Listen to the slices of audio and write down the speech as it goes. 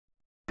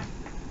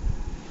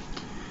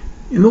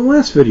In the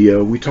last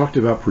video, we talked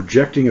about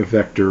projecting a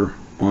vector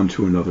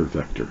onto another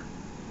vector.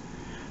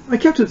 I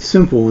kept it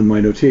simple in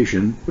my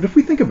notation, but if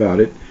we think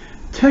about it,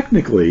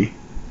 technically,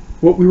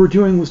 what we were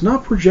doing was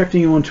not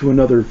projecting onto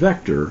another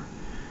vector,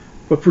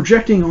 but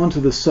projecting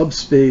onto the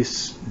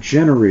subspace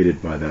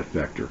generated by that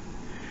vector.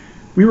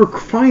 We were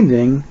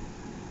finding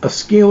a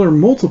scalar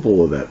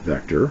multiple of that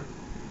vector,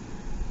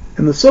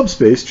 and the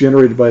subspace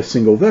generated by a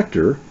single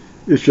vector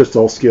is just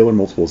all scalar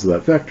multiples of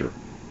that vector.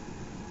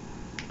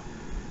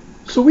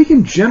 So we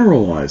can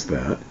generalize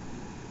that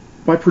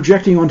by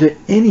projecting onto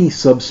any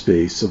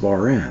subspace of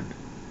Rn.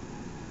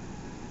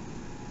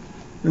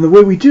 And the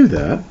way we do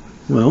that,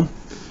 well,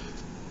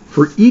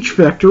 for each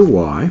vector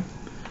y,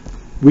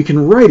 we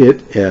can write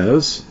it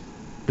as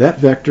that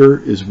vector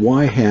is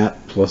y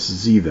hat plus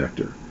z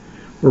vector,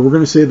 where we're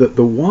going to say that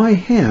the y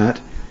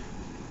hat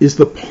is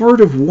the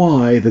part of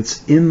y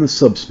that's in the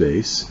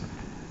subspace,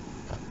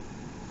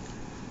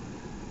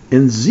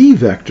 and z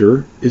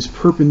vector is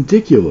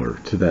perpendicular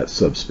to that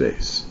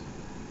subspace.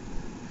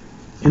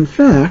 In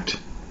fact,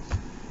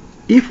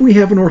 if we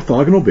have an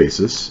orthogonal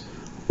basis,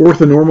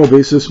 orthonormal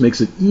basis makes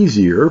it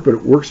easier, but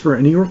it works for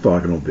any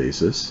orthogonal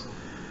basis,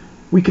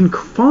 we can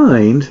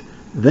find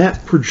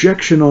that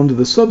projection onto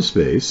the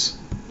subspace,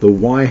 the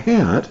y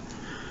hat,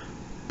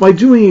 by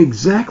doing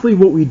exactly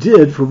what we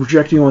did for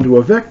projecting onto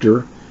a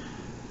vector,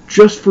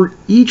 just for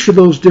each of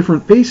those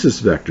different basis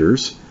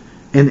vectors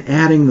and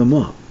adding them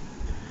up.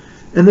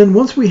 And then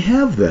once we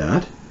have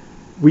that,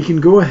 we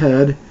can go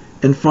ahead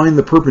and find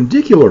the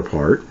perpendicular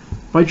part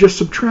by just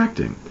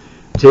subtracting.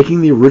 Taking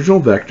the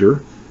original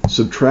vector,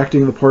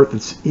 subtracting the part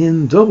that's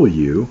in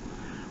W,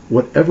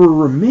 whatever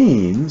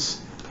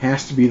remains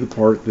has to be the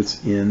part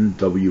that's in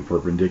W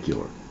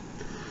perpendicular.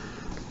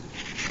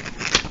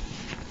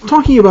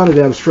 Talking about it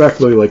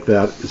abstractly like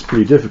that is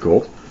pretty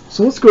difficult,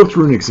 so let's go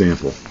through an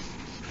example.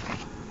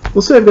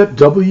 Let's say I've got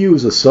W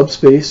as a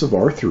subspace of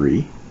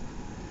R3,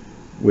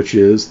 which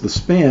is the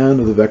span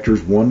of the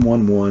vectors 1,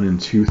 1, 1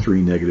 and 2,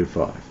 3, negative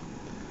 5.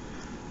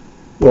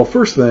 Well,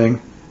 first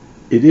thing,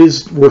 it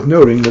is worth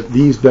noting that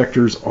these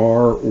vectors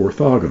are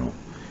orthogonal.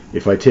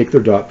 If I take their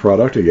dot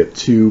product, I get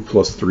 2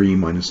 plus 3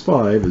 minus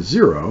 5 is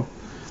 0.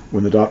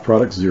 When the dot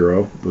product's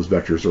 0, those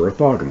vectors are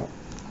orthogonal.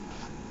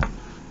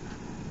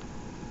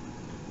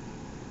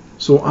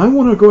 So I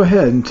want to go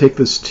ahead and take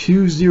this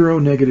 2, 0,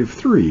 negative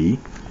 3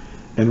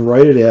 and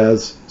write it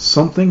as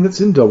something that's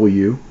in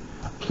W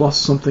plus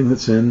something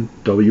that's in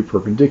W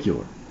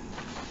perpendicular.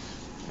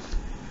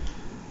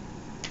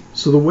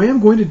 So the way I'm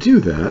going to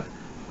do that,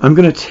 I'm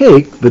going to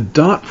take the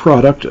dot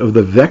product of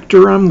the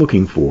vector I'm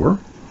looking for,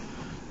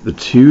 the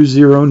 2,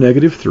 0,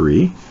 negative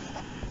 3,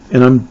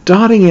 and I'm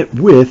dotting it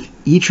with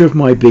each of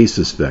my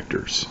basis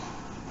vectors.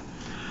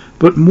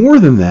 But more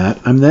than that,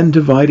 I'm then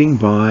dividing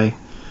by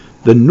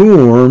the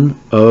norm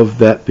of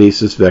that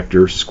basis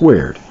vector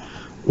squared,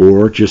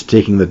 or just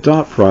taking the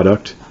dot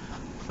product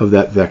of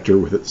that vector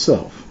with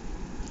itself.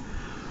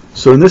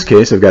 So in this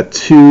case, I've got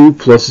 2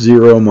 plus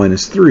 0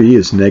 minus 3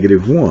 is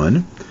negative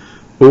 1,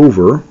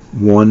 over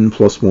 1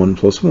 plus 1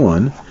 plus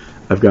 1,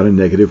 I've got a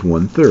negative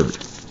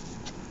 1/3.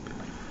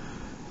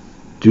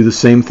 Do the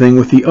same thing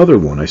with the other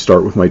one. I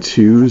start with my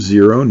 2,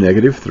 0,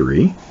 negative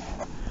 3,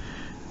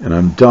 and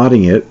I'm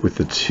dotting it with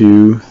the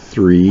 2,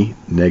 3,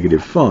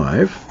 negative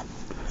 5,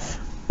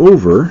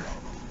 over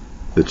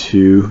the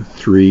 2,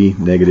 3,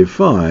 negative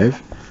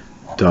 5,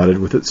 dotted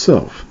with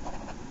itself.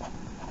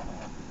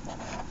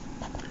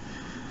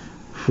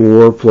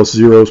 4 plus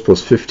 0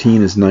 plus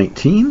 15 is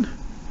 19.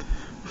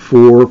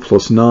 4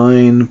 plus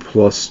 9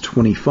 plus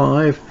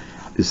 25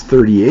 is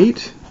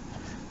 38,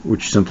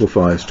 which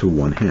simplifies to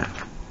 1/2.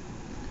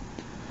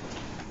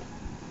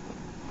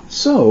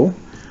 So,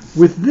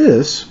 with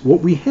this, what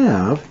we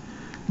have,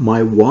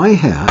 my y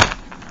hat,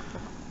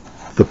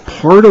 the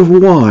part of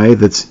y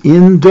that's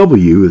in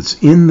W, that's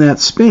in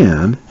that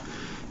span,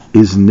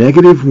 is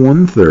negative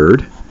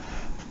 1/3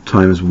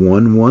 times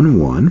 1, 1,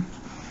 1,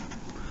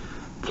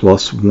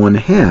 plus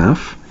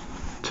 1/2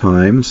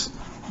 times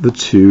the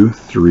 2,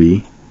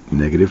 3,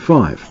 negative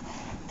 5.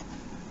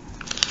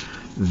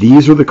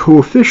 These are the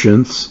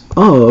coefficients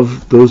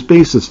of those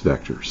basis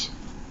vectors.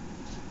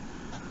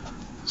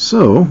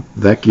 So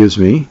that gives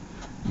me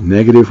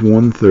negative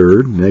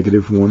 1/3,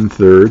 negative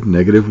 1/3,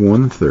 negative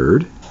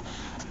 1/3,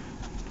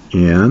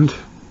 and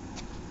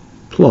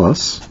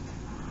plus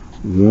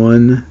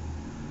 1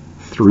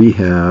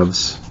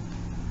 3/2,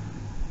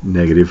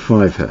 negative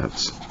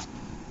 5/2.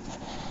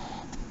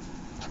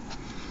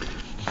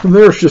 From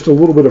there, it's just a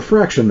little bit of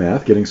fraction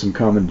math, getting some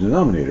common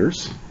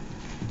denominators.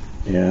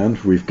 And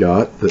we've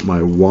got that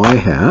my y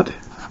hat,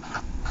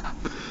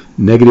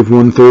 negative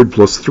 1/3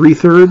 plus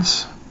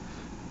 3/3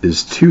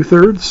 is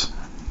 2/3.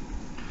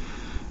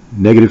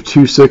 Negative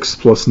 2/6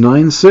 plus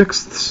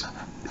 9/6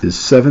 is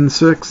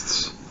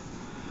 7/6.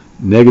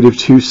 Negative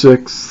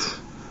 2/6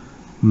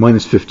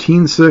 minus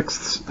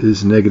 15/6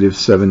 is negative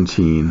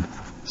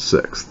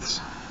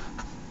 17/6.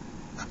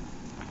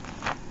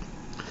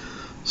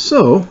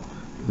 So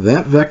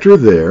that vector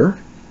there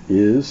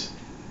is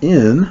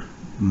in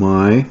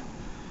my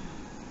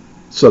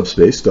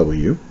subspace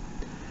W.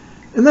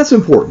 And that's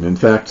important. In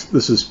fact,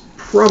 this is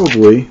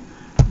probably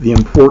the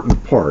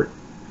important part.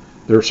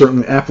 There are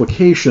certain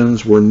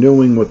applications where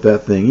knowing what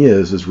that thing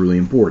is really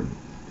important.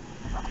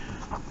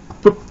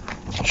 But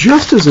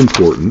just as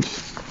important,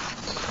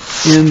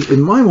 and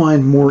in my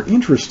mind more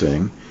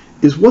interesting,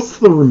 is what's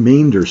the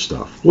remainder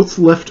stuff? What's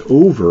left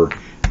over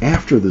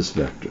after this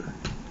vector?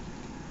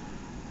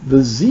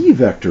 The z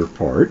vector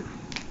part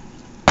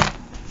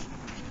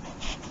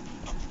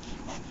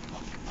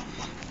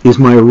is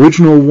my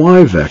original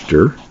y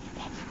vector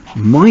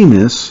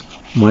minus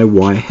my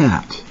y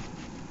hat.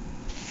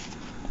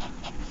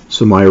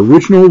 So my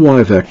original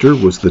y vector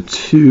was the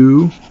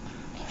 2,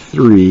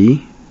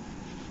 3,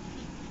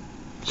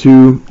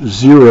 2,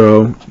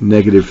 0,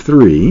 negative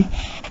 3,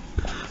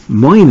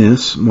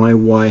 minus my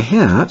y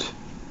hat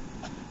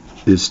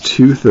is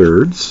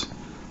 2/3,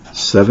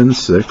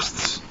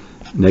 7/6,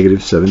 negative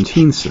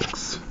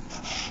 17/6.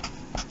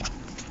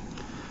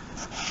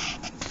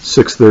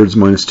 6/3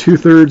 minus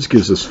 2/3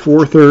 gives us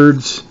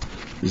 4/3,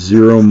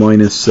 0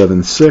 minus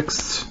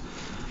 7/6,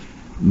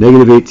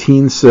 negative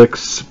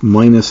 18/6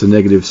 minus a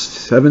negative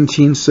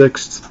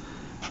 17/6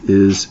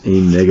 is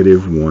a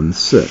negative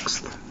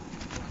 1/6.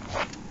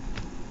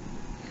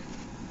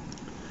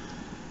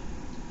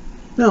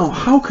 Now,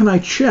 how can I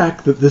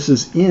check that this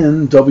is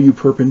in W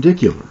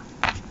perpendicular?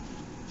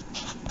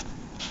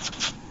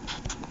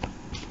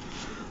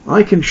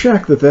 I can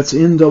check that that's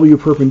in W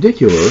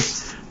perpendicular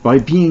by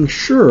being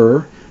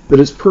sure that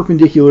it's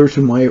perpendicular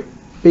to my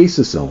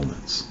basis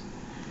elements.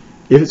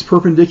 If it's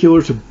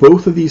perpendicular to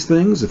both of these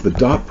things, if the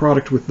dot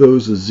product with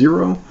those is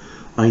 0,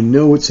 I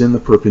know it's in the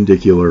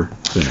perpendicular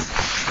thing.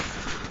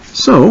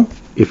 So,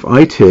 if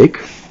I take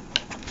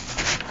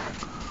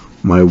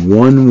my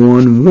 1,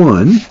 1,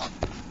 1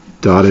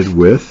 dotted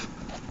with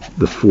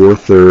the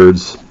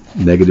 4/3,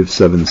 negative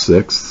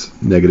 7/6,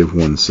 negative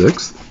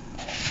 1/6,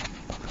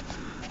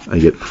 I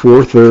get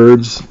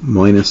 4/3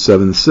 minus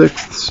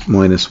 7/6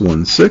 minus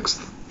 1/6.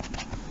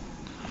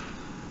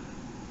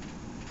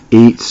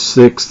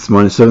 8/6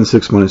 minus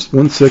 7/6 minus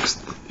 1/6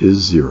 is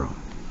 0.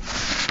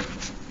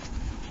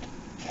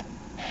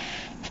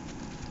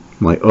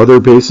 My other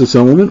basis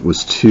element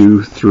was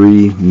 2,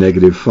 3,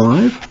 negative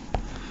 5.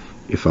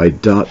 If I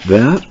dot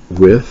that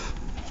with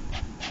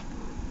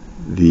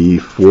the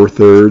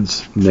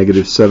 4/3,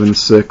 negative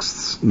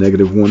 7/6,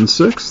 negative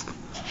 1/6,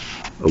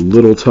 a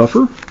little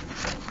tougher,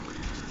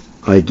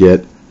 I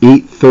get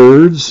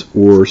 8/3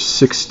 or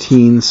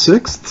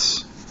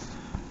 16/6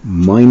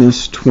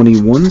 minus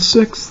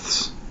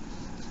 21/6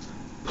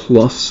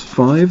 plus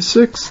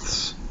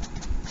 5/6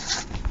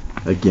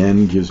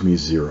 again gives me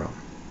 0.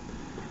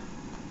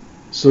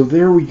 So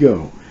there we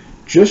go.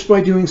 Just by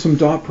doing some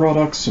dot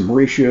products, some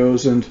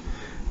ratios, and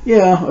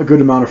yeah, a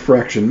good amount of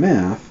fraction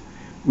math,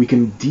 we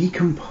can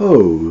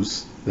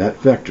decompose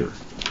that vector.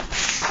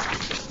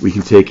 We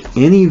can take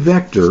any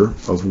vector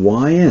of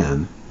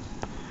yn,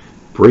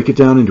 break it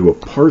down into a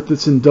part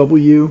that's in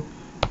W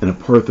and a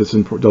part that's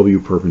in W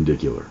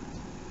perpendicular.